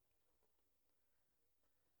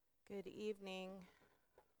Good evening.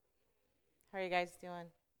 How are you guys doing?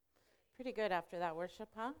 Pretty good after that worship,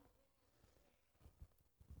 huh?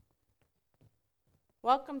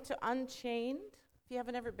 Welcome to Unchained. If you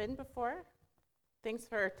haven't ever been before, thanks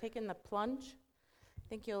for taking the plunge. I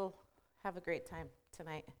think you'll have a great time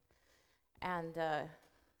tonight. And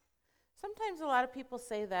sometimes a lot of people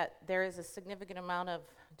say that there is a significant amount of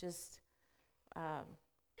just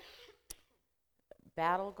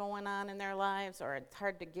battle going on in their lives, or it's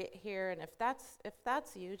hard to get here. And if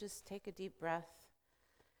that's you, just take a deep breath.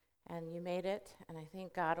 And you made it, and I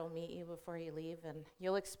think God will meet you before you leave, and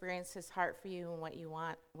you'll experience His heart for you and what you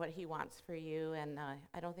want, what He wants for you. And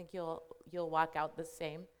I don't think you'll walk out the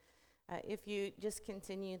same if you just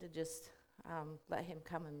continue to just let Him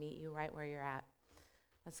come and meet you right where you're at.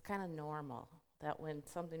 That's kind of normal. That when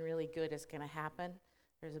something really good is going to happen,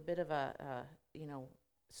 there's a bit of a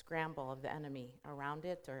scramble of the enemy around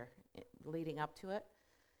it or leading up to it,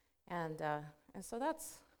 and so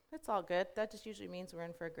it's all good. That just usually means we're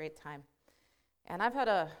in for a great time. And I've had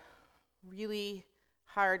a really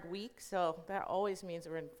hard week, so that always means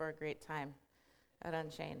we're in for a great time at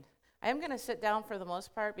Unchained. I am going to sit down for the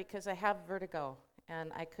most part because I have vertigo,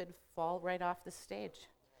 and I could fall right off the stage.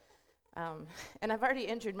 And I've already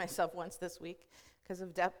injured myself once this week because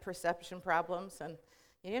of depth perception problems, and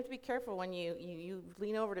you have to be careful when you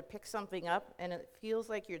lean over to pick something up, and it feels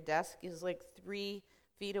like your desk is like 3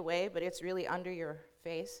 feet away, but it's really under your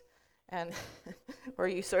face, and or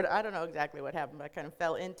you sort of, I don't know exactly what happened, but I kind of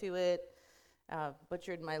fell into it,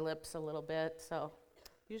 butchered my lips a little bit. So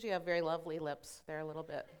usually I have very lovely lips. They're a little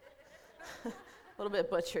bit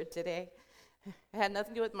butchered today. It had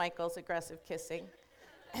nothing to do with Michael's aggressive kissing.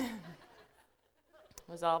 It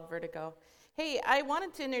was all vertigo. Hey, I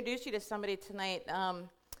wanted to introduce you to somebody tonight,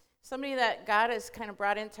 somebody that God has kind of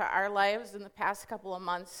brought into our lives in the past couple of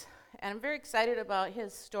months. And I'm very excited about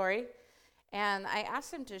his story, and I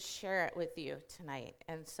asked him to share it with you tonight.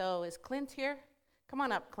 And so is Clint here? Come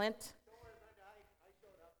on up, Clint. Don't worry, Brenda, I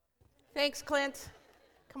showed up. Thanks, Clint.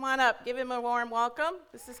 Come on up. Give him a warm welcome.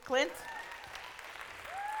 This is Clint.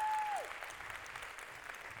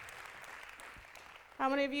 How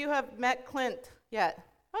many of you have met Clint yet?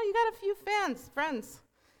 Oh, you got a few friends.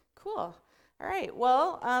 Cool. All right,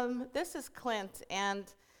 well, this is Clint, and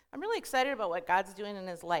I'm really excited about what God's doing in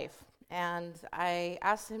his life, and I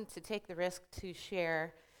asked him to take the risk to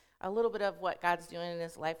share a little bit of what God's doing in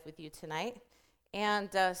his life with you tonight. And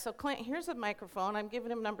so, Clint, here's a microphone. I'm giving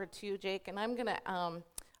him number 2, Jake, and I'm gonna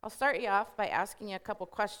I'll start you off by asking you a couple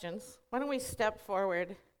questions. Why don't we step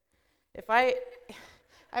forward? If I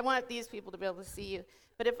want these people to be able to see you,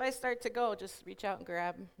 but if I start to go, just reach out and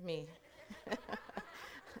grab me.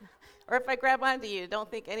 Or if I grab onto you,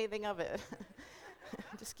 don't think anything of it.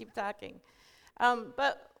 Just keep talking.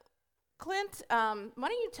 But Clint, why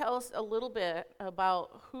don't you tell us a little bit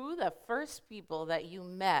about who the first people that you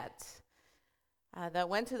met that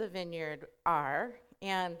went to the vineyard are,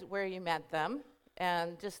 and where you met them,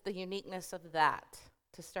 and just the uniqueness of that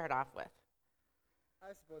to start off with.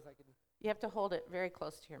 I suppose I could. You have to hold it very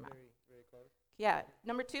close to your mouth. Very, very close. Yeah.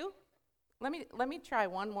 Number 2, let me try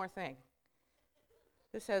one more thing.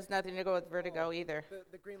 This has nothing to go with vertigo either.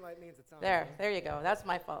 The green light means it's on. There you go. That's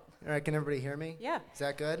my fault. All right, can everybody hear me? Yeah. Is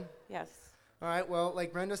that good? Yes. All right, well,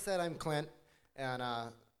 like Brenda said, I'm Clint. And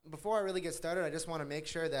before I really get started, I just want to make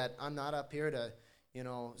sure that I'm not up here to,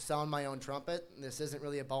 sound my own trumpet. This isn't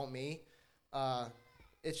really about me.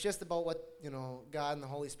 It's just about what, God and the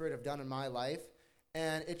Holy Spirit have done in my life.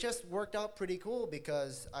 And it just worked out pretty cool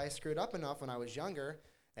because I screwed up enough when I was younger.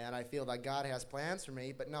 And I feel that God has plans for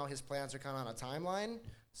me, but now his plans are kind of on a timeline,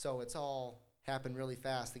 so it's all happened really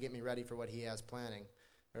fast to get me ready for what he has planned.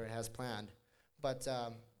 But,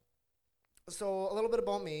 so a little bit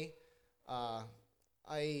about me.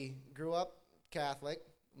 I grew up Catholic,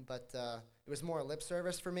 but it was more a lip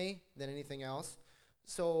service for me than anything else.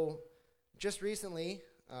 So just recently,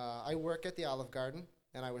 I work at the Olive Garden,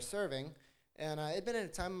 and I was serving, and it had been at a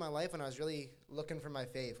time in my life when I was really looking for my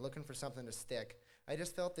faith, looking for something to stick. I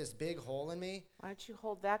just felt this big hole in me. Why don't you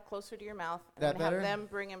hold that closer to your mouth and That then better? have them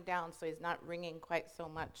bring him down so he's not ringing quite so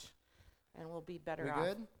much, and we'll be better off. We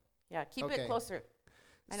good? Yeah, keep Okay. it closer.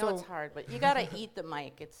 I know it's hard, but you got to eat the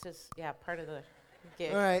mic. It's just, part of the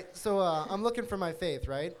gig. All right, so I'm looking for my faith,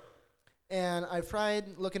 right? And I've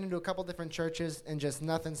tried looking into a couple different churches, and just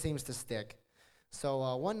nothing seems to stick.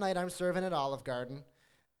 So one night I'm serving at Olive Garden,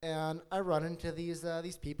 and I run into these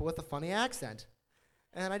people with a funny accent.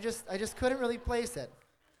 And I just couldn't really place it.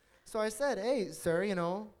 So I said, hey, sir,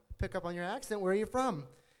 pick up on your accent. Where are you from?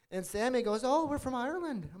 And Sammy goes, oh, we're from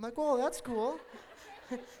Ireland. I'm like, oh, that's cool.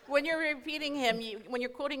 When you're repeating him, when you're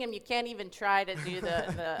quoting him, you can't even try to do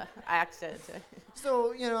the accent.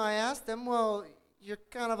 So, I asked him, well, you're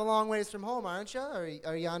kind of a long ways from home, aren't you?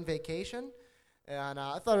 Are you on vacation? And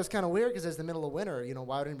I thought it was kind of weird because it's the middle of winter.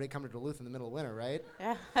 Why would anybody come to Duluth in the middle of winter, right?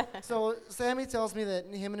 Yeah. So Sammy tells me that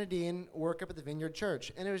him and Nadine work up at the Vineyard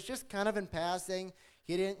Church. And it was just kind of in passing.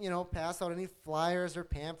 He didn't, pass out any flyers or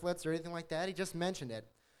pamphlets or anything like that. He just mentioned it.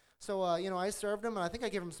 So, I served him, and I think I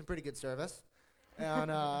gave him some pretty good service.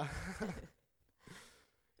 And, a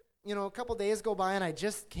couple days go by, and I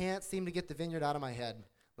just can't seem to get the Vineyard out of my head.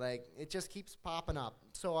 Like, it just keeps popping up.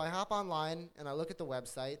 So I hop online, and I look at the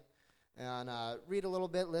website, and read a little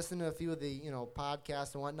bit, listen to a few of the,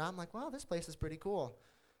 podcasts and whatnot. I'm like, wow, this place is pretty cool.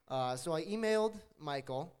 So I emailed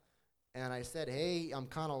Michael, and I said, hey, I'm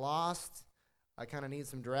kind of lost. I kind of need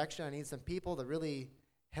some direction. I need some people to really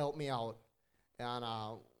help me out. And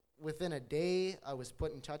within a day, I was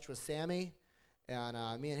put in touch with Sammy,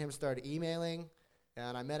 and me and him started emailing.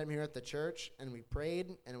 And I met him here at the church, and we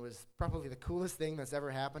prayed, and it was probably the coolest thing that's ever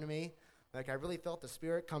happened to me. Like, I really felt the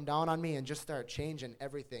Spirit come down on me and just start changing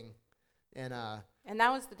everything. And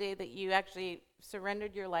that was the day that you actually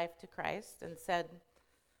surrendered your life to Christ and said,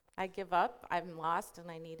 I give up, I'm lost, and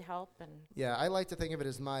I need help. And yeah, I like to think of it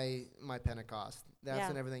as my Pentecost. That's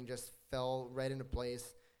when everything just fell right into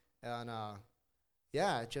place. And,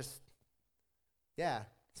 it just,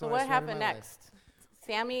 So what happened next?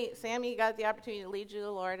 Sammy got the opportunity to lead you to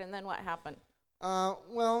the Lord, and then what happened?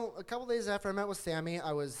 Well, a couple days after I met with Sammy,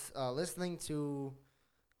 I was listening to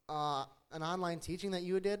an online teaching that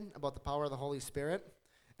you did about the power of the Holy Spirit,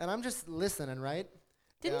 and I'm just listening, right?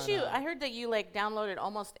 Didn't you? I heard that you downloaded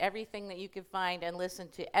almost everything that you could find and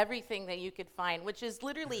listened to everything that you could find, which is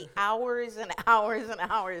literally hours and hours and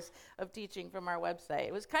hours of teaching from our website.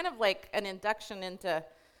 It was kind of like an induction into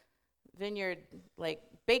Vineyard,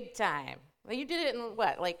 big time. Well, you did it in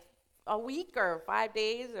what, a week or 5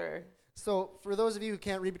 days or? So for those of you who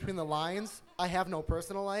can't read between the lines, I have no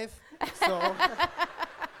personal life. So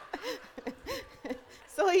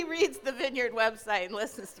So he reads the Vineyard website and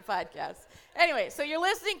listens to podcasts. Anyway, so you're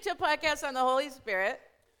listening to a podcast on the Holy Spirit.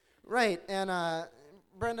 Right, and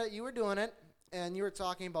Brenda, you were doing it, and you were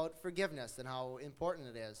talking about forgiveness and how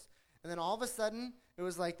important it is. And then all of a sudden, it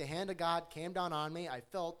was like the hand of God came down on me. I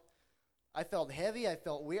felt heavy. I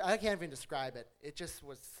felt weird. I can't even describe it. It just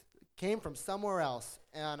came from somewhere else.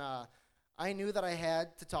 And I knew that I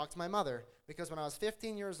had to talk to my mother because when I was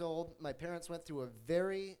 15 years old, my parents went through a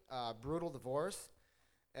very brutal divorce.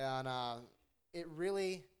 And it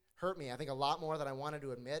really hurt me, I think, a lot more than I wanted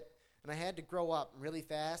to admit. And I had to grow up really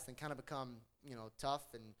fast and kind of become, tough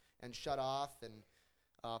and shut off and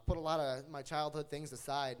put a lot of my childhood things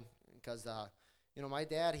aside because my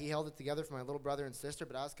dad, he held it together for my little brother and sister,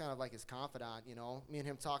 but I was kind of like his confidant, Me and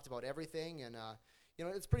him talked about everything, and,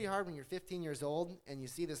 it's pretty hard when you're 15 years old and you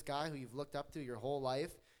see this guy who you've looked up to your whole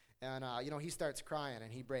life, and, he starts crying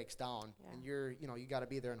and he breaks down, and you got to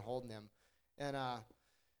be there and holding him. And,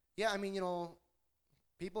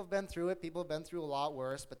 people have been through it. People have been through a lot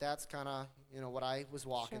worse, but that's kind of, what I was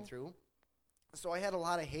walking through. So I had a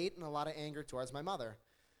lot of hate and a lot of anger towards my mother.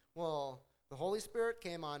 Well, the Holy Spirit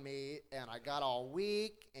came on me, and I got all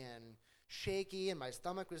weak and shaky, and my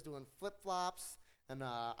stomach was doing flip-flops, and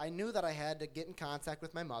I knew that I had to get in contact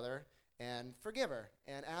with my mother and forgive her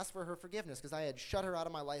and ask for her forgiveness because I had shut her out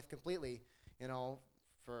of my life completely,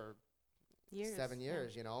 for 7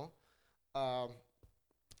 years,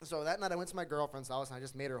 So that night I went to my girlfriend's house, and I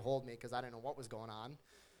just made her hold me because I didn't know what was going on.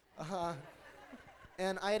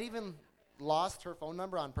 And I had even lost her phone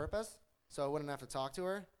number on purpose so I wouldn't have to talk to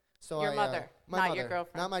her. So your mother, my not mother, your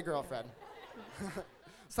girlfriend. Not my girlfriend.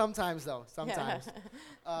 Sometimes, though. Sometimes.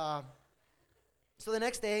 So the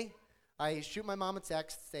next day, I shoot my mom a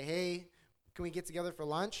text, say, hey, can we get together for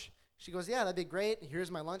lunch? She goes, yeah, that'd be great.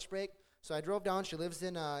 Here's my lunch break. So I drove down. She lives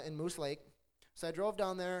in Moose Lake. So I drove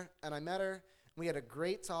down there, and I met her. We had a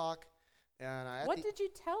great talk. And what did you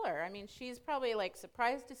tell her? I mean, she's probably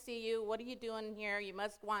surprised to see you. What are you doing here? You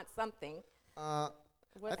must want something. I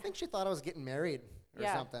think she thought I was getting married or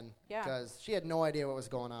something. Yeah. Because she had no idea what was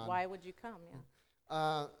going on. Why would you come?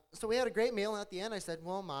 Yeah. So we had a great meal, and at the end I said,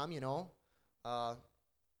 well, Mom,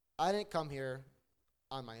 I didn't come here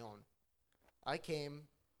on my own. I came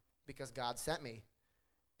because God sent me.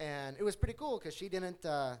 And it was pretty cool because she didn't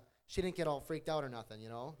get all freaked out or nothing,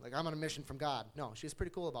 Like, I'm on a mission from God. No, she was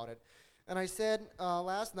pretty cool about it. And I said,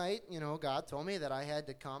 last night, God told me that I had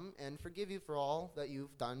to come and forgive you for all that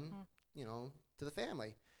you've done, to the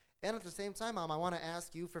family. And at the same time, Mom, I want to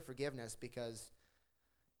ask you for forgiveness because,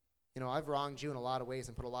 I've wronged you in a lot of ways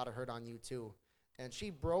and put a lot of hurt on you too. And she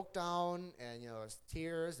broke down and, it was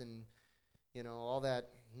tears and, all that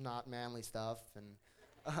not manly stuff.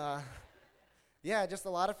 And yeah, just a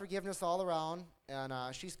lot of forgiveness all around. And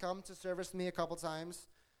she's come to service with me a couple times,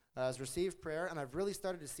 has received prayer, and I've really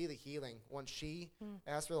started to see the healing once she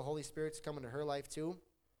asked for the Holy Spirit to come into her life too.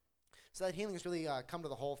 So that healing has really come to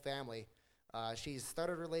the whole family. She's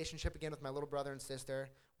started a relationship again with my little brother and sister,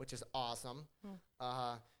 which is awesome.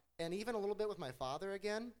 And even a little bit with my father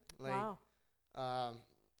again. Wow.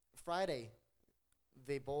 Friday,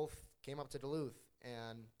 they both came up to Duluth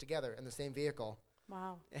and together in the same vehicle.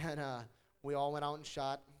 Wow. And we all went out and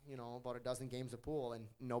shot, about a dozen games of pool, and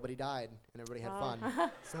nobody died, and everybody had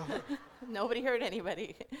fun. So nobody hurt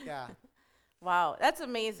anybody. yeah. Wow, that's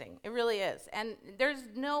amazing. It really is. And there's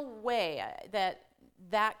no way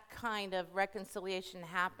that kind of reconciliation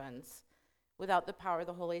happens without the power of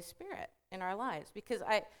the Holy Spirit in our lives. Because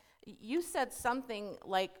you said something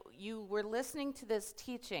like you were listening to this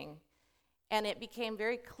teaching, and it became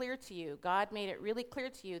very clear to you. God made it really clear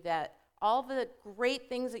to you that all the great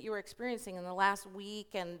things that you were experiencing in the last week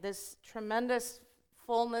and this tremendous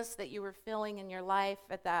fullness that you were feeling in your life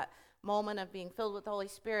at that moment of being filled with the Holy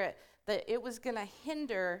Spirit, that it was going to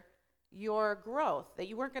hinder your growth, that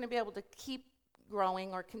you weren't going to be able to keep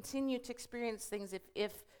growing or continue to experience things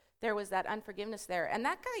if there was that unforgiveness there. And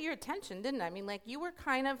that got your attention, didn't it? I mean, like, you were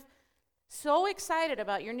kind of so excited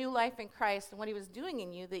about your new life in Christ and what he was doing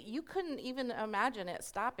in you that you couldn't even imagine it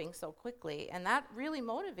stopping so quickly. And that really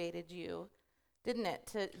motivated you, didn't it,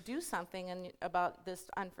 to do something about this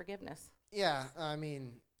unforgiveness? Yeah, I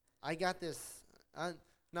mean, I got this.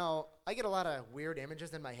 Now, I get a lot of weird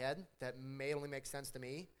images in my head that may only make sense to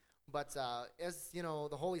me. But as, the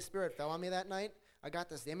Holy Spirit fell on me that night, I got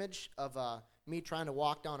this image of me trying to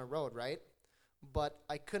walk down a road, right? But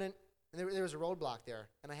I couldn't. There was a roadblock there,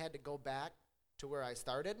 and I had to go back to where I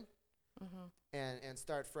started and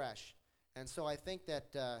start fresh. And so I think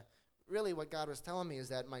that really what God was telling me is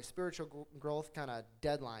that my spiritual growth kind of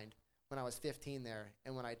deadlined when I was 15 there,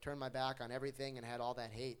 and when I turned my back on everything and had all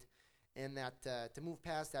that hate. And that to move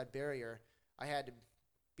past that barrier, I had to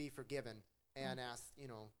be forgiven and ask,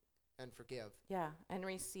 and forgive. Yeah, and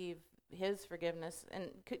receive his forgiveness. And,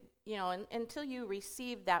 until you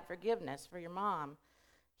received that forgiveness for your mom,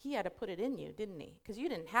 he had to put it in you, didn't he? Because you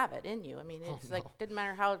didn't have it in you. I mean, it's like, didn't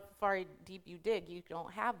matter how far deep you dig, you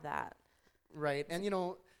don't have that. Right. And,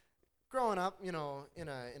 growing up, in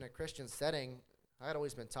a Christian setting, I'd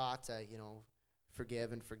always been taught to,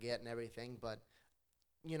 forgive and forget and everything. But,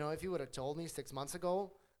 if you would have told me 6 months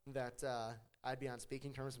ago that I'd be on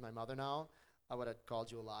speaking terms with my mother now, I would have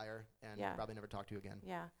called you a liar and probably never talked to you again.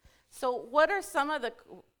 Yeah. So what are some of the...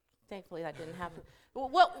 Thankfully, that didn't happen.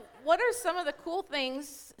 What are some of the cool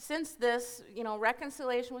things since this,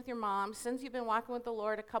 reconciliation with your mom, since you've been walking with the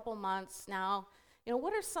Lord a couple months now?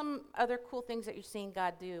 What are some other cool things that you're seeing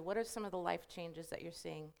God do? What are some of the life changes that you're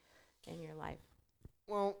seeing in your life?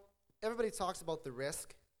 Well, everybody talks about the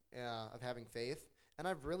risk of having faith, and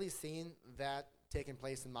I've really seen that taking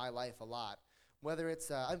place in my life a lot. Whether it's,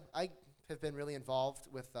 I have been really involved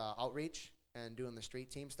with outreach and doing the street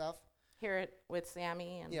team stuff. Hear it with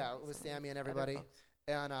Sammy and with Sammy and everybody,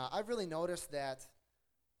 and I've really noticed that,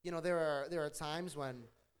 there are times when,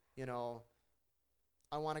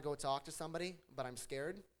 I want to go talk to somebody, but I'm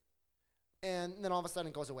scared, and then all of a sudden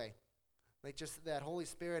it goes away. Like, just that Holy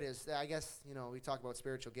Spirit is, I guess, we talk about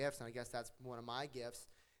spiritual gifts, and I guess that's one of my gifts.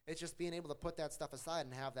 It's just being able to put that stuff aside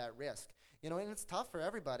and have that risk, and it's tough for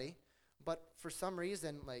everybody, but for some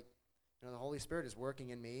reason, like, the Holy Spirit is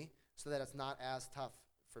working in me so that it's not as tough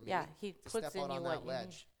for me he to puts step in out you on what that you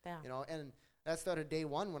ledge. need. Yeah. And that started day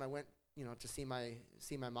one when I went, to see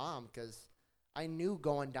my mom, because I knew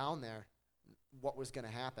going down there what was going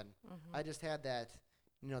to happen. I just had that,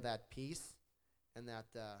 that peace and that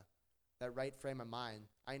right frame of mind.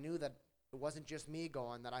 I knew that it wasn't just me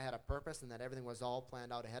going, that I had a purpose and that everything was all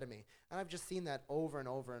planned out ahead of me. And I've just seen that over and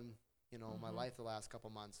over in, my life the last couple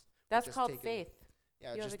months. That's called faith.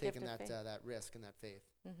 Yeah, You just have a gift taking of that faith. that risk and that faith.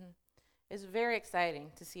 It's very exciting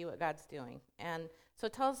to see what God's doing. And so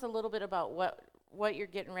tell us a little bit about what you're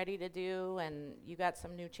getting ready to do, and you got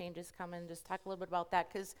some new changes coming. Just talk a little bit about that,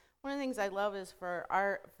 because one of the things I love is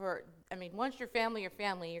once you're family,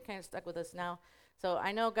 you're kind of stuck with us now. So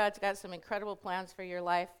I know God's got some incredible plans for your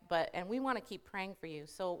life, and we want to keep praying for you.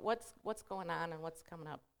 So what's going on and what's coming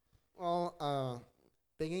up? Well,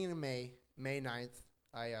 beginning of May 9th,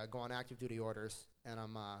 I go on active duty orders, and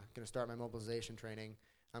I'm going to start my mobilization training.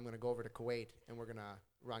 I'm going to go over to Kuwait, and we're going to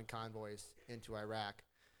run convoys into Iraq.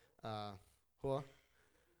 So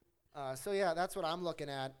yeah, that's what I'm looking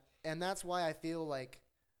at, and that's why I feel like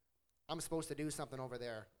I'm supposed to do something over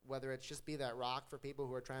there, whether it's just be that rock for people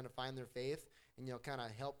who are trying to find their faith and kind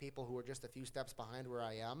of help people who are just a few steps behind where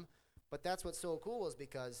I am. But that's what's so cool is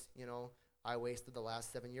because, I wasted the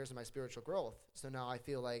last 7 years of my spiritual growth. So now I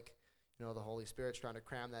feel like, the Holy Spirit's trying to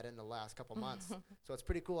cram that in the last couple months. So it's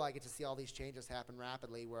pretty cool. I get to see all these changes happen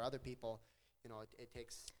rapidly where other people, it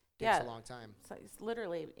takes a long time. So it's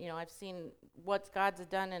literally, I've seen what God's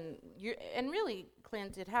done, and really,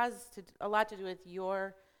 Clint, it has a lot to do with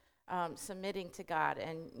your submitting to God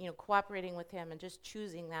and cooperating with Him and just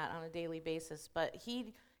choosing that on a daily basis. But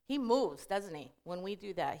He moves, doesn't He? When we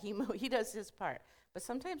do that, He does His part. But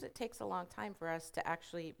sometimes it takes a long time for us to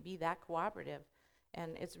actually be that cooperative,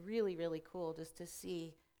 and it's really, really cool just to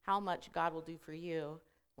see how much God will do for you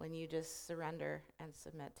when you just surrender and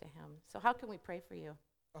submit to Him. So how can we pray for you?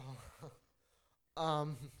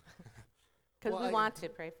 Because we want to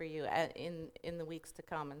pray for you in the weeks to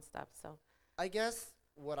come and stuff. So I guess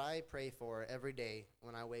what I pray for every day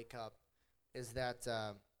when I wake up is that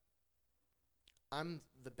I'm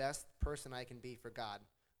the best person I can be for God,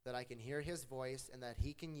 that I can hear His voice and that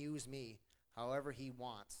He can use me however He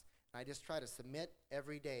wants. And I just try to submit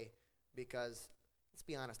every day because, let's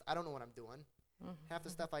be honest, I don't know what I'm doing. Mm-hmm. Half the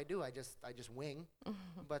stuff I do, I just wing.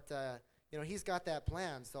 Mm-hmm. But He's got that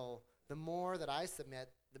plan. So the more that I submit,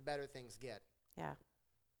 the better things get. Yeah.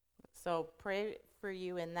 So pray for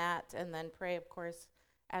you in that, and then pray, of course,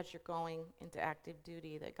 as you're going into active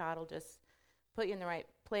duty, that God will just put you in the right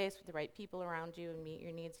place with the right people around you and meet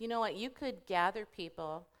your needs. You know what? You could gather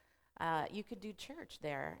people. You could do church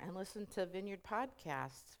there and listen to Vineyard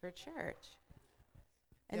podcasts for church.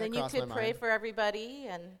 And then you could pray for everybody,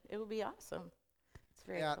 and it would be awesome. It's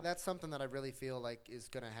very cool. That's something that I really feel like is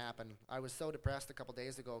going to happen. I was so depressed a couple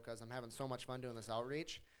days ago because I'm having so much fun doing this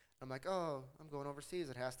outreach. I'm like, I'm going overseas.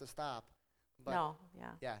 It has to stop. But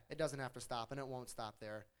yeah, it doesn't have to stop, and it won't stop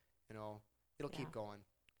there. It'll keep going.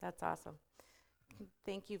 That's awesome.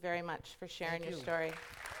 Thank you very much for sharing your story.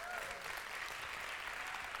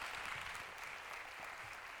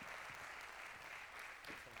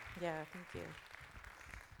 Yeah, thank you.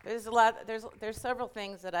 There's a lot. There's several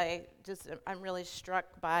things that I'm really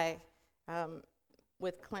struck by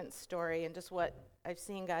with Clint's story and just what I've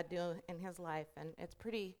seen God do in his life, and it's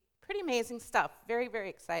pretty amazing stuff. Very, very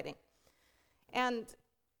exciting. And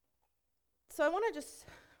so I want to just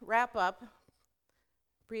wrap up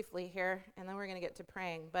briefly here, and then we're going to get to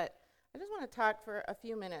praying. But I just want to talk for a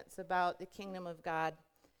few minutes about the kingdom of God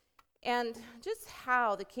and just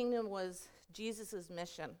how the kingdom was Jesus'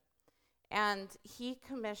 mission. And He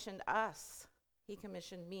commissioned us. He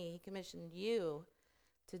commissioned me. He commissioned you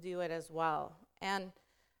to do it as well. And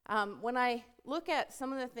when I look at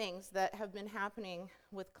some of the things that have been happening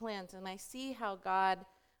with Clint, and I see how God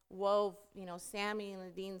wove, Sammy and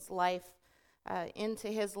Nadine's life into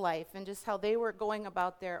his life, and just how they were going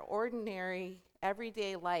about their ordinary,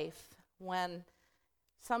 everyday life when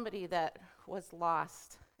somebody that was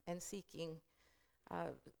lost and seeking,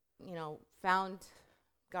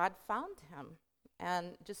 God found him,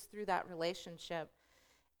 and just through that relationship.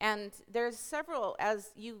 And there's several,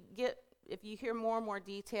 if you hear more and more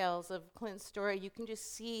details of Clint's story, you can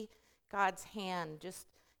just see God's hand just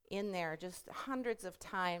in there, just hundreds of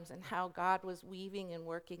times, and how God was weaving and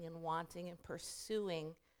working and wanting and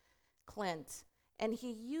pursuing Clint. And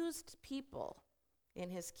He used people in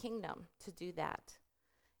His kingdom to do that,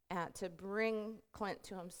 to bring Clint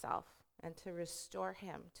to Himself and to restore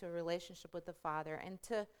him to a relationship with the Father and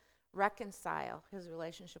to reconcile his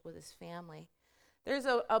relationship with his family. There's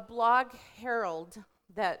a blog Herald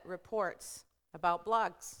that reports about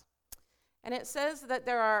blogs. And it says that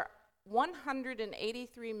there are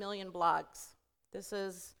 183 million blogs. This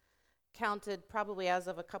is counted probably as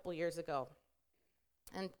of a couple years ago.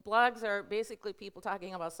 And blogs are basically people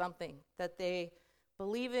talking about something that they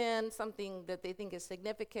believe in, something that they think is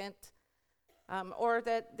significant, or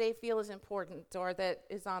that they feel is important, or that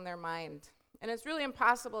is on their mind. And it's really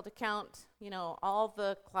impossible to count, all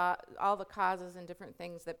the causes and different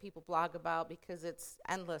things that people blog about, because it's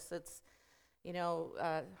endless. It's,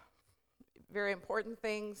 very important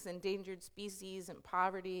things: endangered species and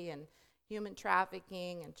poverty and human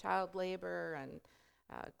trafficking and child labor and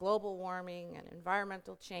global warming and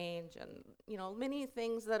environmental change and, many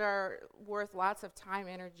things that are worth lots of time,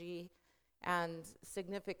 energy, and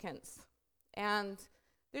significance. And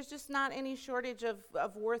there's just not any shortage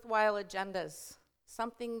of worthwhile agendas,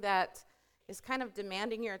 something that is kind of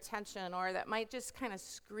demanding your attention, or that might just kind of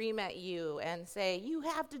scream at you and say, you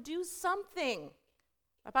have to do something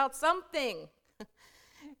about something.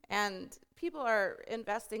 And people are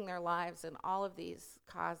investing their lives in all of these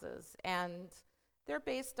causes, and they're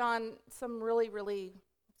based on some really, really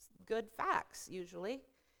good facts, usually.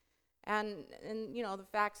 And the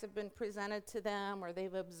facts have been presented to them or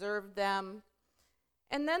they've observed them.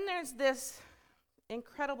 And then there's this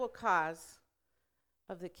incredible cause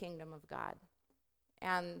of the kingdom of God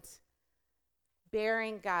and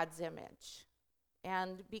bearing God's image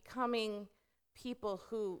and becoming people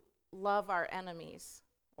who love our enemies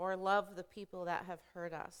or love the people that have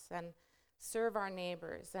hurt us and serve our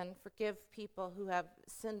neighbors and forgive people who have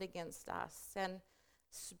sinned against us and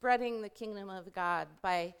spreading the kingdom of God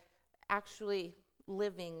by actually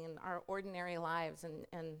living in our ordinary lives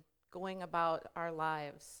and going about our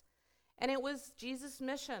lives. And it was Jesus'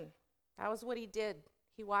 mission. That was what he did.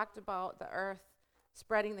 He walked about the earth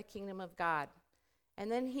spreading the kingdom of God.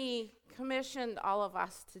 And then he commissioned all of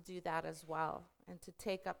us to do that as well and to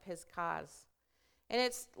take up his cause. And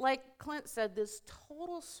it's like Clint said, this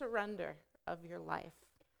total surrender of your life.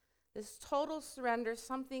 This total surrender,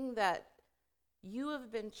 something that you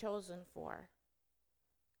have been chosen for.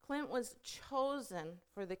 Clint was chosen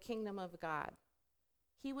for the kingdom of God.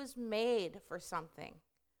 He was made for something,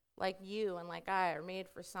 like you and like I are made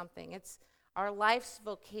for something. It's our life's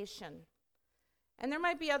vocation. And there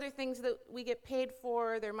might be other things that we get paid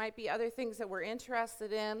for. There might be other things that we're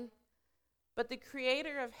interested in. But the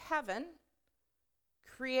creator of heaven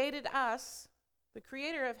created us. The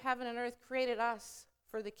creator of heaven and earth created us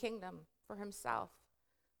for the kingdom, for himself,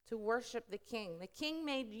 to worship the king. The king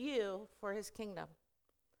made you for his kingdom.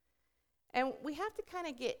 And we have to kind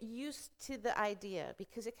of get used to the idea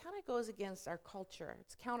because it kind of goes against our culture.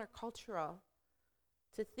 It's countercultural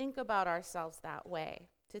to think about ourselves that way,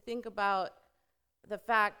 to think about the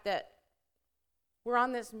fact that we're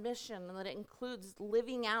on this mission and that it includes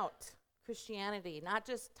living out Christianity, not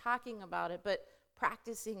just talking about it, but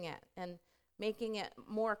practicing it and making it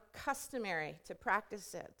more customary to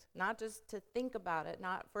practice it, not just to think about it,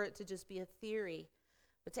 not for it to just be a theory,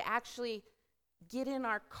 but to actually get in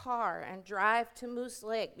our car and drive to Moose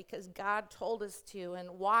Lake because God told us to, and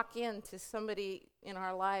walk into somebody in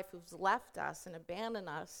our life who's left us and abandoned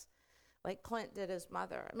us like Clint did his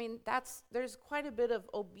mother. I mean, there's quite a bit of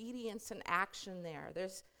obedience and action there.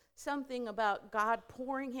 There's something about God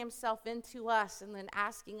pouring himself into us and then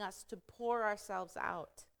asking us to pour ourselves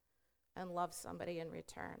out and love somebody in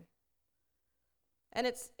return. And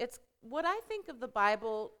it's what I think of the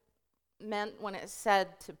Bible meant when it said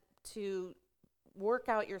to work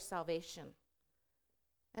out your salvation.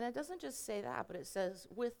 And it doesn't just say that, but it says,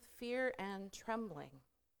 with fear and trembling,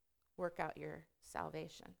 work out your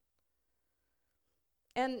salvation.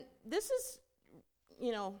 And this is,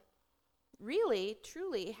 really,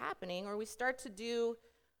 truly happening, or we start to do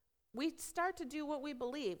what we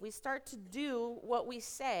believe. We start to do what we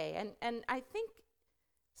say. And I think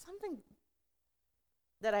something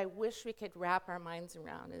that I wish we could wrap our minds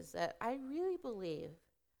around is that I really believe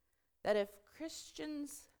that if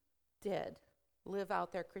Christians did live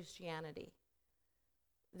out their Christianity,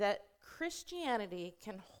 that Christianity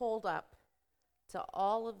can hold up to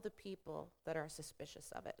all of the people that are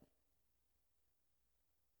suspicious of it.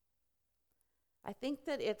 I think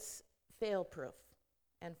that it's fail-proof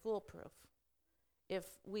and foolproof if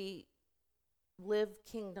we live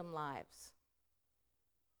kingdom lives.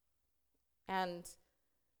 And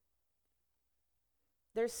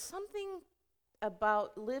there's something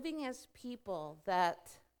about living as people that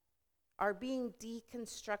are being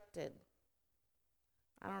deconstructed.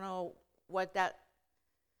 I don't know what that,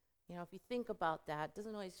 if you think about that, it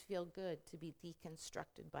doesn't always feel good to be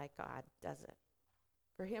deconstructed by God, does it?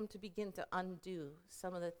 For him to begin to undo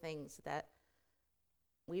some of the things that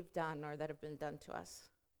we've done or that have been done to us.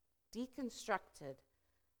 Deconstructed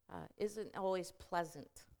isn't always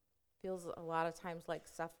pleasant. Feels a lot of times like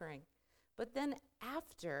suffering. But then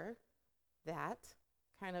after that,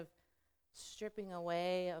 kind of stripping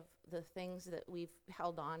away of the things that we've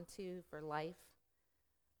held on to for life,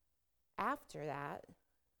 after that,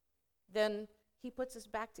 then he puts us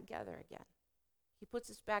back together again. He puts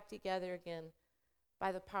us back together again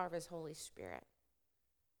by the power of his Holy Spirit,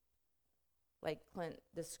 like Clint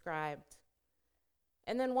described.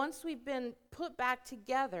 And then once we've been put back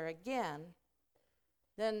together again,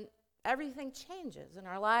 then everything changes and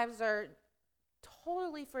our lives are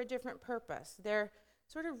totally for a different purpose. They're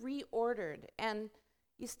sort of reordered, and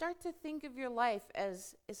you start to think of your life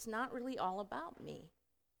as it's not really all about me.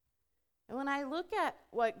 And when I look at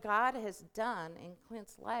what God has done in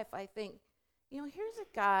Clint's life, I think, here's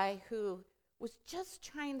a guy who was just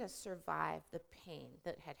trying to survive the pain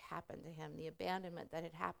that had happened to him, the abandonment that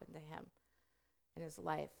had happened to him in his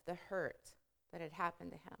life, the hurt that had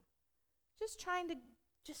happened to him. Just trying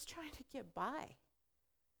to get by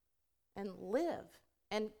and live,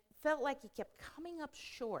 and felt like he kept coming up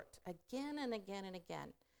short again and again and again.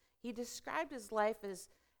 He described his life as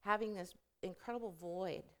having this incredible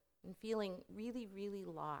void and feeling really, really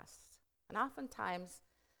lost. And oftentimes,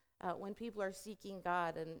 when people are seeking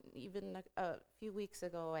God, and even a few weeks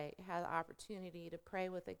ago, I had the opportunity to pray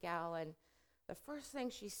with a gal, and the first thing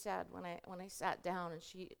she said when I sat down, and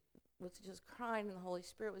she was just crying, and the Holy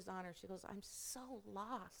Spirit was on her, she goes, "I'm so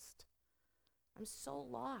lost. I'm so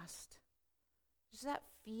lost." Just that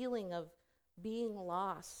feeling of being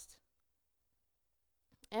lost.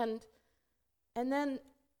 And then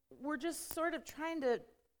we're just sort of trying to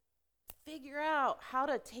figure out how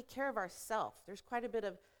to take care of ourselves. There's quite a bit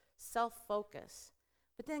of self-focus.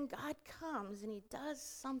 But then God comes and he does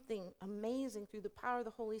something amazing through the power of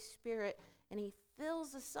the Holy Spirit, and he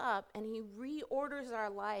fills us up and he reorders our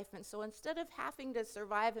life. And so instead of having to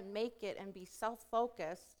survive and make it and be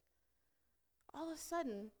self-focused, all of a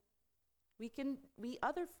sudden we can be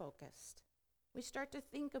other-focused. We start to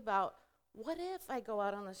think about, what if I go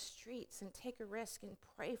out on the streets and take a risk and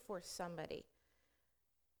pray for somebody?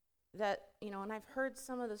 That, and I've heard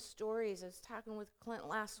some of the stories. I was talking with Clint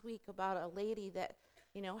last week about a lady that,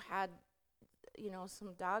 had,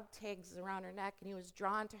 some dog tags around her neck, and he was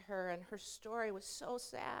drawn to her, and her story was so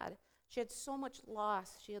sad. She had so much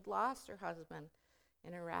loss. She had lost her husband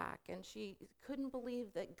in Iraq, and she couldn't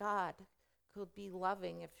believe that God could be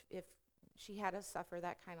loving if she had to suffer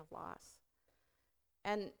that kind of loss.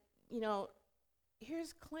 And,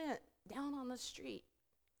 here's Clint down on the street,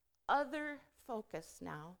 other focus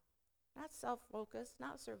now, not self-focused,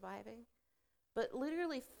 not surviving, but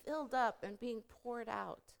literally filled up and being poured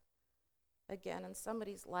out again in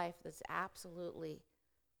somebody's life that's absolutely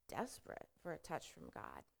desperate for a touch from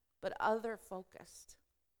God, but other focused.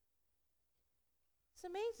 It's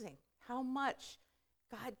amazing how much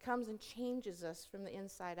God comes and changes us from the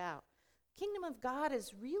inside out. Kingdom of God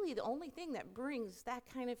is really the only thing that brings that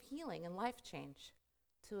kind of healing and life change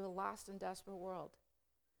to a lost and desperate world.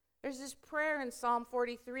 There's this prayer in Psalm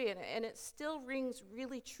 43, and it still rings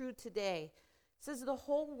really true today. It says, the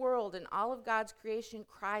whole world and all of God's creation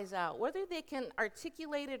cries out, whether they can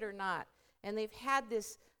articulate it or not, and they've had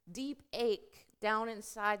this deep ache down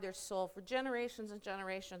inside their soul for generations and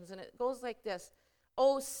generations, and it goes like this: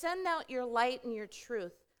 "Oh, send out your light and your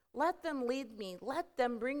truth. Let them lead me. Let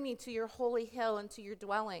them bring me to your holy hill and to your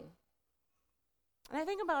dwelling." And I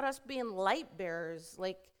think about us being light bearers,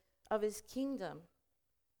 of his kingdom.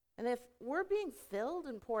 And if we're being filled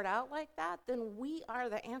and poured out like that, then we are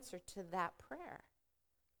the answer to that prayer.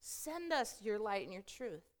 Send us your light and your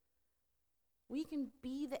truth. We can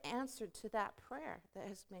be the answer to that prayer that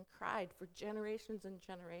has been cried for generations and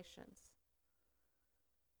generations.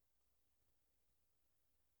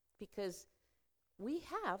 Because we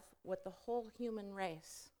have what the whole human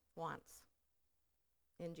race wants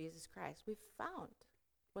in Jesus Christ. We've found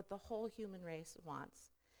what the whole human race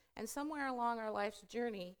wants. And somewhere along our life's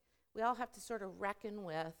journey, we all have to sort of reckon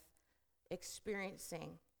with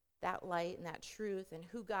experiencing that light and that truth and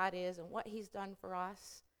who God is and what he's done for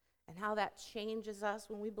us and how that changes us.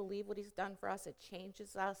 When we believe what he's done for us, it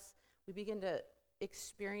changes us. We begin to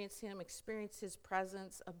experience him, experience his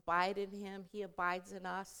presence, abide in him. He abides in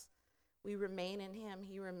us. We remain in him.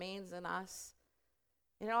 He remains in us.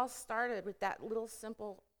 And it all started with that little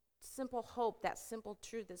simple hope, that simple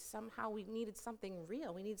truth that somehow we needed something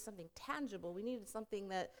real. We needed something tangible. We needed something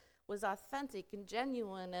that was authentic and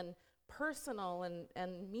genuine and personal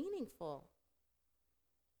and meaningful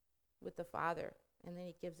with the Father. And then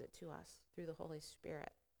he gives it to us through the Holy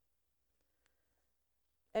Spirit.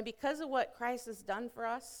 And because of what Christ has done for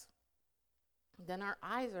us, then our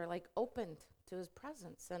eyes are opened to his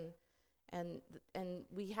presence, and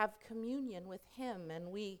we have communion with him,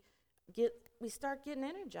 and we start getting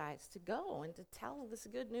energized to go and to tell this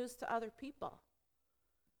good news to other people.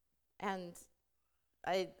 And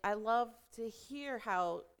I love to hear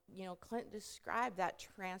how, Clint described that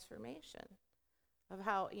transformation of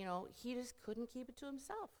how, he just couldn't keep it to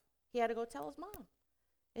himself. He had to go tell his mom.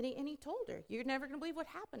 And he told her, "You're never going to believe what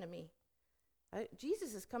happened to me.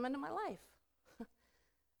 Jesus has come into my life."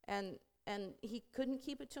 and he couldn't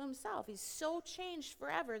keep it to himself. He's so changed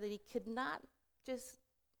forever that he could not just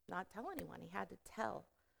not tell anyone. He had to tell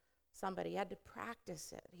somebody. He had to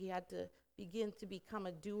practice it. He had to begin to become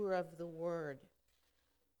a doer of the word.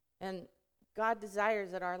 And God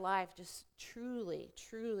desires that our life just truly,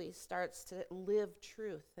 truly starts to live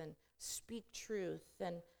truth and speak truth.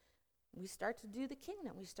 And we start to do the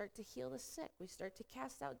kingdom. We start to heal the sick. We start to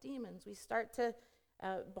cast out demons. We start to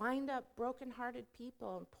bind up brokenhearted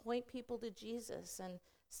people and point people to Jesus and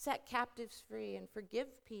set captives free and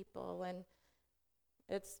forgive people. And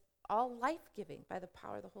it's all life-giving by the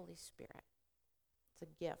power of the Holy Spirit. It's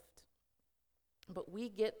a gift. but we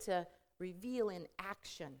get to reveal in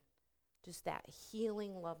action just that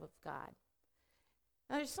healing love of God.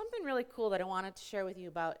 Now, there's something really cool that I wanted to share with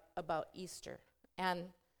you about Easter. And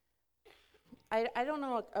I don't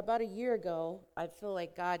know, about a year ago, I feel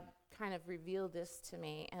like God kind of revealed this to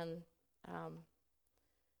me. And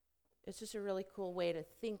it's just a really cool way to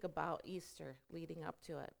think about Easter leading up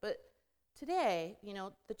to it. But today,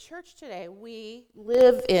 the church today, we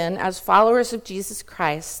live in, as followers of Jesus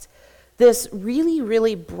Christ, this really,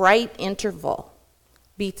 really bright interval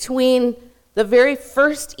between the very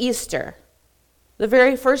first Easter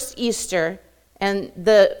and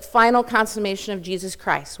the final consummation of Jesus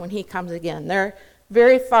Christ when he comes again. They're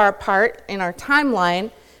very far apart in our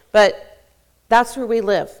timeline, but that's where we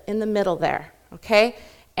live, in the middle there, okay?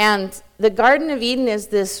 And the Garden of Eden is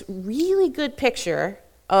this really good picture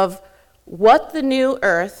of what the new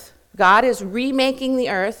earth, God is remaking the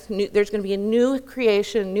earth. There's going to be a new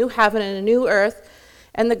creation, a new heaven, and a new earth.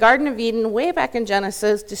 And the Garden of Eden, way back in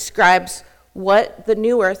Genesis, describes what the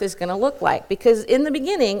new earth is going to look like. Because in the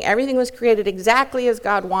beginning, everything was created exactly as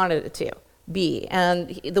God wanted it to be,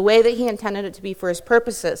 and the way that he intended it to be for his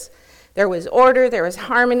purposes. There was order, there was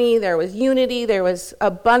harmony, there was unity, there was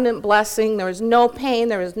abundant blessing, there was no pain,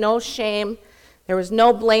 there was no shame, there was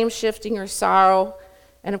no blame shifting or sorrow.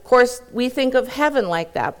 And of course, we think of heaven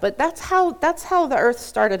like that, but that's how the earth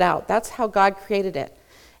started out. That's how God created it.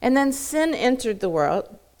 And then sin entered the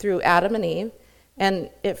world through Adam and Eve, and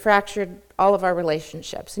it fractured all of our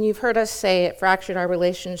relationships. And you've heard us say it fractured our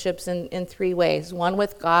relationships in three ways: one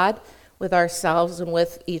with God, with ourselves, and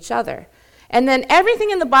with each other. And then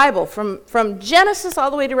everything in the Bible, from Genesis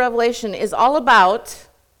all the way to Revelation, is all about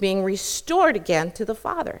being restored again to the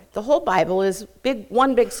Father. The whole Bible is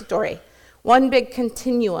one big story, one big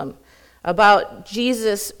continuum about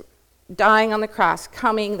Jesus dying on the cross,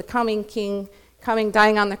 the coming King,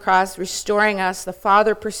 dying on the cross, restoring us, the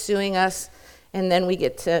Father pursuing us, and then we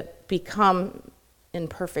get to become in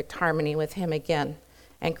perfect harmony with him again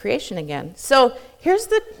and creation again. So here's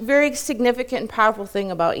the very significant and powerful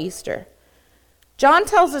thing about Easter. John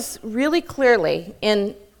tells us really clearly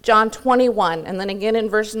in John 21, and then again in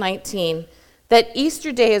verse 19, that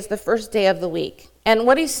Easter Day is the first day of the week. And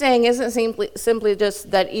what he's saying isn't simply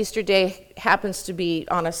just that Easter Day happens to be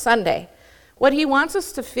on a Sunday. What he wants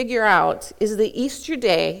us to figure out is that Easter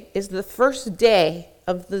Day is the first day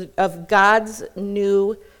of God's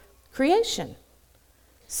new creation.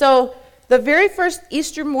 So the very first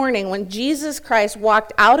Easter morning when Jesus Christ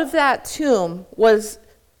walked out of that tomb was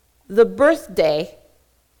the birthday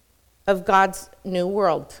of God's new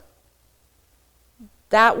world.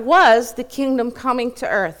 That was the kingdom coming to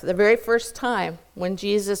earth, the very first time when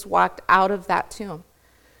Jesus walked out of that tomb.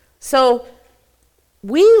 So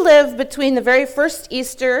we live between the very first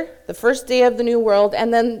Easter, the first day of the new world,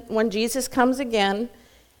 and then when Jesus comes again,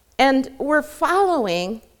 and we're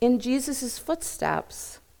following in Jesus'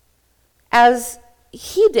 footsteps. As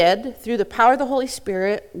he did through the power of the Holy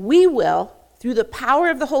Spirit, we will, through the power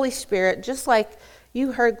of the Holy Spirit, just like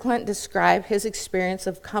you heard Clint describe his experience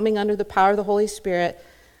of coming under the power of the Holy Spirit,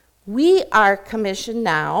 we are commissioned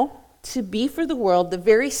now to be for the world the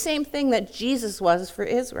very same thing that Jesus was for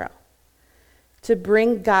Israel, to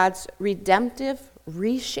bring God's redemptive,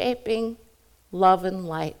 reshaping love and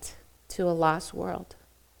light to a lost world.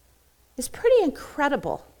 It's pretty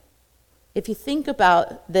incredible. If you think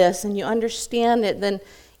about this and you understand it, then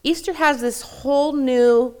Easter has this whole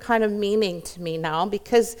new kind of meaning to me now,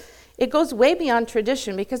 because it goes way beyond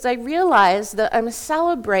tradition, because I realize that I'm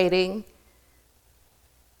celebrating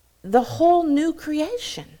the whole new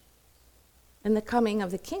creation and the coming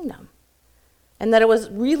of the kingdom. And that it was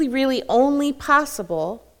really, really only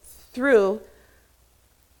possible through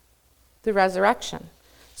the resurrection.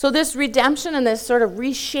 So this redemption and this sort of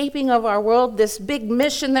reshaping of our world, this big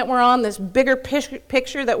mission that we're on, this bigger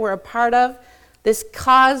picture that we're a part of, this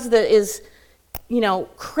cause that is,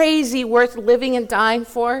 crazy, worth living and dying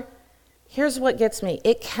for, here's what gets me.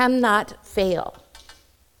 It cannot fail.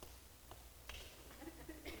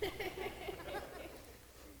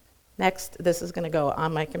 Next, this is going to go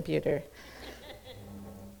on my computer.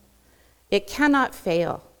 It cannot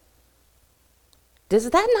fail. Does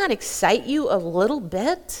that not excite you a little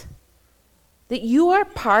bit? That you are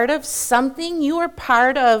part of something, you are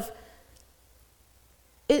part of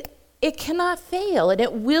it. It cannot fail, and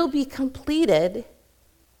it will be completed,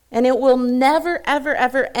 and it will never, ever,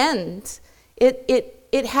 ever end.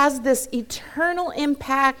 It has this eternal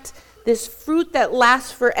impact, this fruit that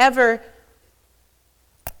lasts forever.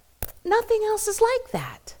 Nothing else is like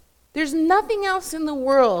that. There's nothing else in the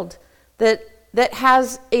world that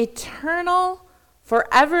has eternal,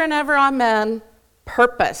 forever and ever, amen,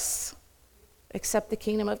 purpose except the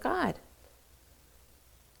kingdom of God.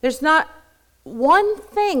 There's not one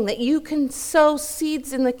thing that you can sow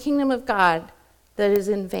seeds in the kingdom of God that is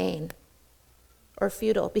in vain or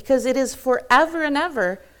futile, because it is forever and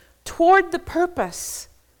ever toward the purpose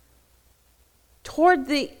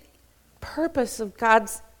of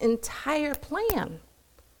God's entire plan.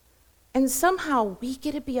 And somehow we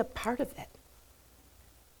get to be a part of it.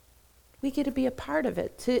 We get to be a part of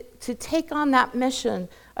it, to take on that mission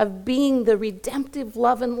of being the redemptive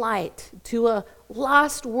love and light to a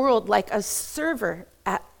lost world, like a server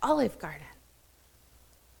at Olive Garden.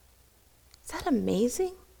 Is that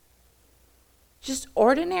amazing? Just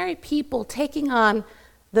ordinary people taking on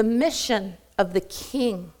the mission of the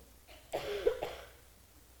King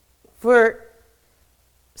for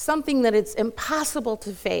something that it's impossible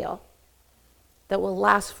to fail, that will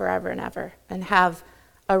last forever and ever and have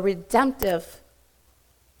a redemptive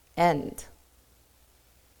end.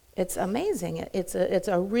 It's amazing. It's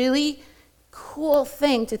a really cool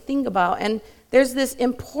thing to think about. And there's this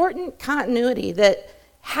important continuity that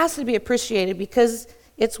has to be appreciated, because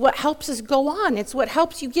it's what helps us go on. It's what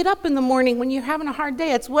helps you get up in the morning when you're having a hard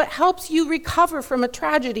day. It's what helps you recover from a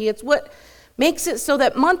tragedy. It's what makes it so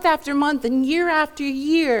that month after month and year after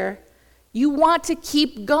year, you want to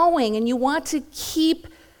keep going and you want to keep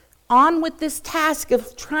on with this task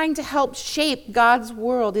of trying to help shape God's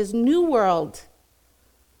world, his new world.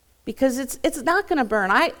 Because it's not going to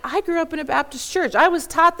burn. I grew up in a Baptist church. I was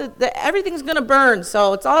taught that everything's going to burn,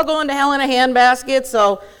 so it's all going to hell in a handbasket.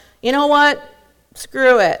 So, you know what?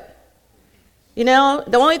 Screw it. You know,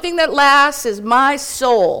 the only thing that lasts is my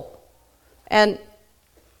soul. And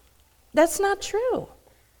that's not true.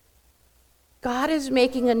 God is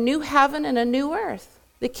making a new heaven and a new earth,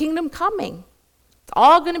 the kingdom coming. It's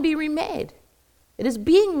all going to be remade. It is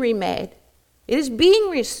being remade. It is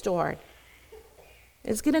being restored.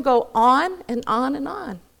 It's going to go on and on and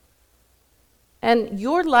on. And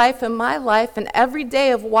your life and my life and every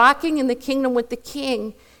day of walking in the kingdom with the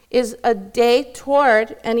King is a day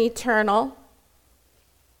toward an eternal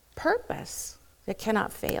purpose that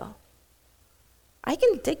cannot fail. I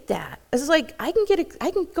can dig that. It's like I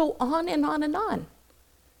can go on and on and on.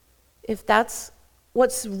 If that's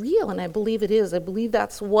what's real, and I believe it is. I believe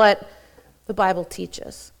that's what the Bible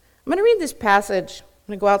teaches. I'm going to read this passage.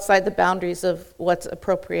 I'm going to go outside the boundaries of what's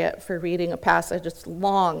appropriate for reading a passage. It's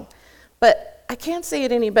long, but I can't say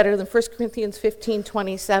it any better than 1 Corinthians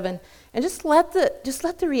 15:27. And just let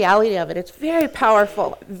the reality of it. It's very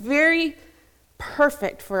powerful, very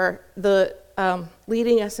perfect for the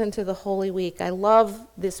leading us into the Holy Week. I love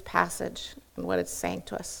this passage and what it's saying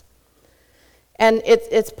to us. And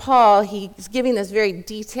it's Paul. He's giving this very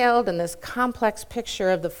detailed and this complex picture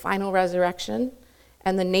of the final resurrection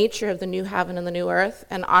and the nature of the new heaven and the new earth,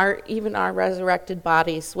 and even our resurrected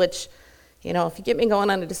bodies, which, you know, if you get me going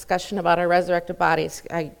on a discussion about our resurrected bodies,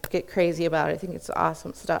 I get crazy about it. I think it's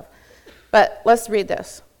awesome stuff. But let's read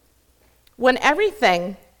this. When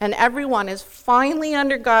everything and everyone is finally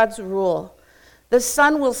under God's rule, the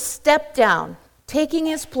Son will step down, taking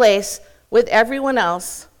his place with everyone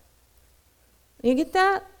else. You get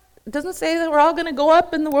that? It doesn't say that we're all going to go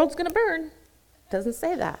up and the world's going to burn. It doesn't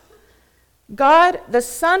say that. God, the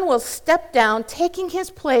Son, will step down, taking his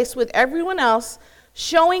place with everyone else,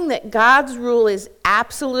 showing that God's rule is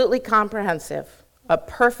absolutely comprehensive, a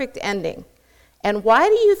perfect ending. And why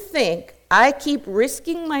do you think I keep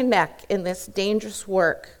risking my neck in this dangerous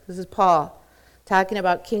work? This is Paul talking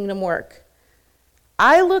about kingdom work.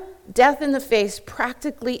 I look death in the face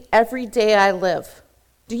practically every day I live.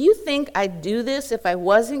 Do you think I'd do this if I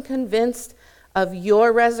wasn't convinced of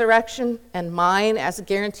your resurrection and mine as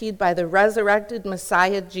guaranteed by the resurrected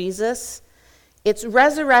Messiah, Jesus? It's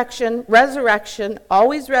resurrection,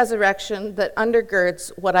 always resurrection that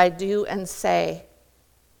undergirds what I do and say.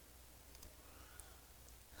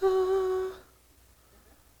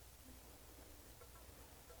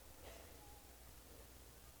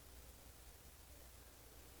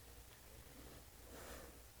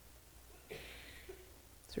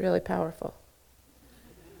 It's really powerful.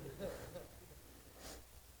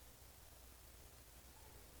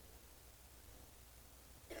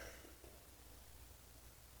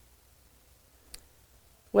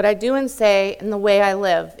 What I do and say and the way I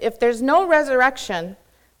live. If there's no resurrection,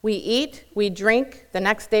 we eat, we drink, the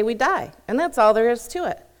next day we die. And that's all there is to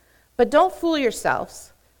it. But don't fool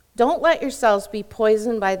yourselves. Don't let yourselves be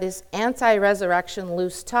poisoned by this anti-resurrection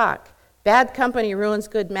loose talk. Bad company ruins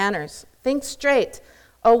good manners. Think straight.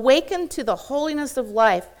 Awaken to the holiness of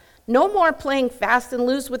life. No more playing fast and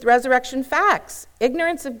loose with resurrection facts.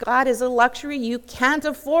 Ignorance of God is a luxury you can't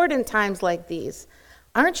afford in times like these.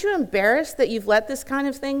 Aren't you embarrassed that you've let this kind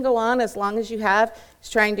of thing go on as long as you have? He's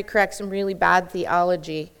trying to correct some really bad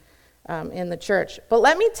theology in the church. But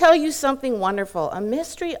let me tell you something wonderful, a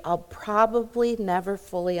mystery I'll probably never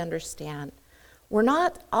fully understand. We're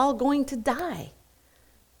not all going to die,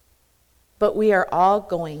 but we are all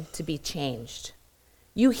going to be changed.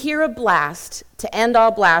 You hear a blast to end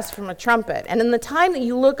all blasts from a trumpet, and in the time that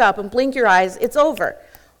you look up and blink your eyes, it's over.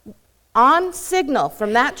 On signal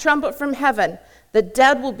from that trumpet from heaven, the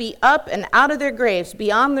dead will be up and out of their graves,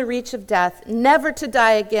 beyond the reach of death, never to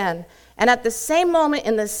die again. And at the same moment,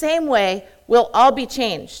 in the same way, we'll all be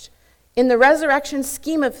changed. In the resurrection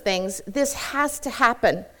scheme of things, this has to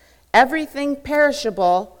happen. Everything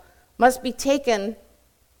perishable must be taken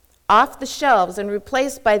off the shelves and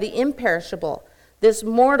replaced by the imperishable. This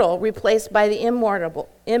mortal replaced by the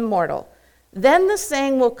immortal. Then the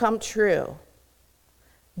saying will come true.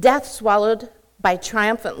 Death swallowed by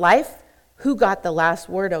triumphant life. Who got the last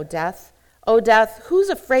word, O death? O death, who's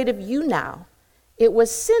afraid of you now? It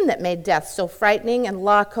was sin that made death so frightening, and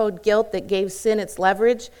law code guilt that gave sin its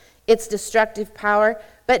leverage, its destructive power.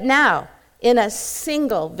 But now, in a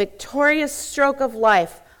single victorious stroke of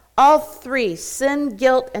life, all three, sin,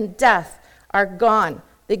 guilt, and death, are gone.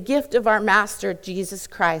 The gift of our Master, Jesus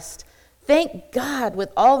Christ. Thank God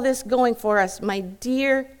with all this going for us, my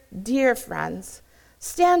dear, dear friends.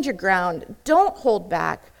 Stand your ground. Don't hold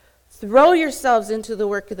back. Throw yourselves into the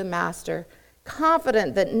work of the Master,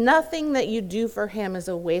 confident that nothing that you do for him is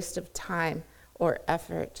a waste of time or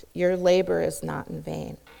effort. Your labor is not in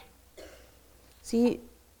vain. See,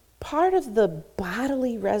 part of the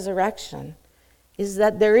bodily resurrection is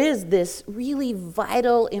that there is this really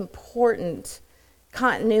vital, important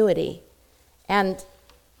continuity. And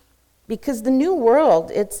because the new world,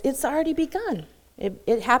 it's already begun.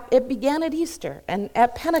 It began at Easter and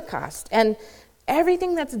at Pentecost. And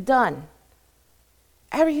everything that's done,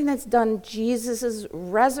 Jesus'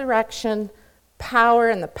 resurrection power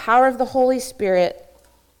and the power of the Holy Spirit,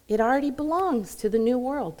 it already belongs to the new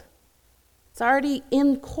world. It's already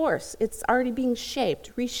in course. It's already being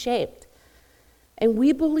shaped, reshaped. And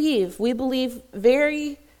we are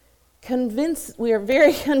very convinced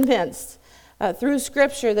through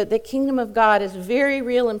Scripture that the kingdom of God is very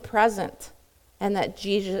real and present, and that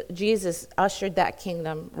Jesus ushered that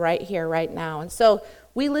kingdom right here, right now. And so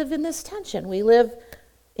we live in this tension. We live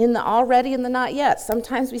in the already and the not yet.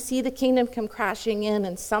 Sometimes we see the kingdom come crashing in,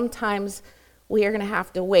 and sometimes we are going to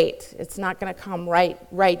have to wait. It's not going to come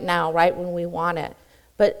right now, right when we want it.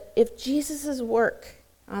 But if Jesus' work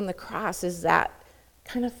on the cross is that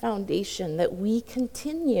kind of foundation, that we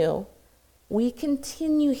continue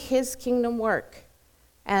his kingdom work,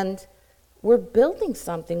 and we're building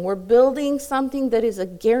something. We're building something that is a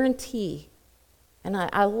guarantee. And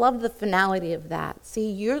I love the finality of that.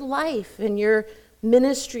 See, your life and your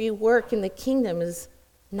ministry work in the kingdom is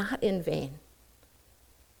not in vain.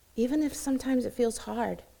 Even if sometimes it feels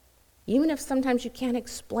hard. Even if sometimes you can't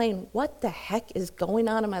explain what the heck is going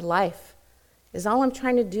on in my life, is all I'm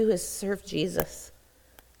trying to do is serve Jesus.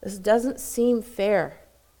 This doesn't seem fair.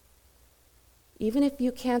 Even if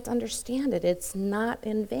you can't understand it, it's not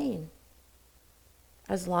in vain.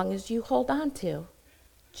 As long as you hold on to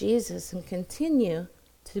Jesus and continue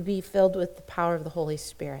to be filled with the power of the Holy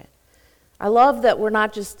Spirit. I love that we're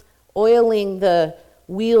not just oiling the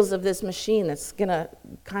wheels of this machine that's going to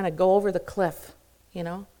kind of go over the cliff, you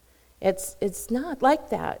know. It's not like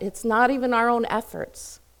that. It's not even our own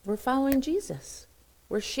efforts. We're following Jesus.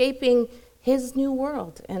 We're shaping his new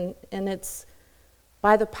world, and it's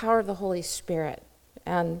by the power of the Holy Spirit.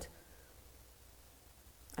 And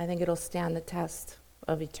I think it'll stand the test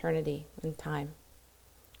of eternity and time.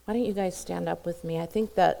 Why don't you guys stand up with me? I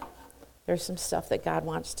think that there's some stuff that God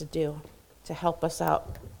wants to do to help us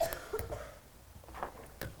out.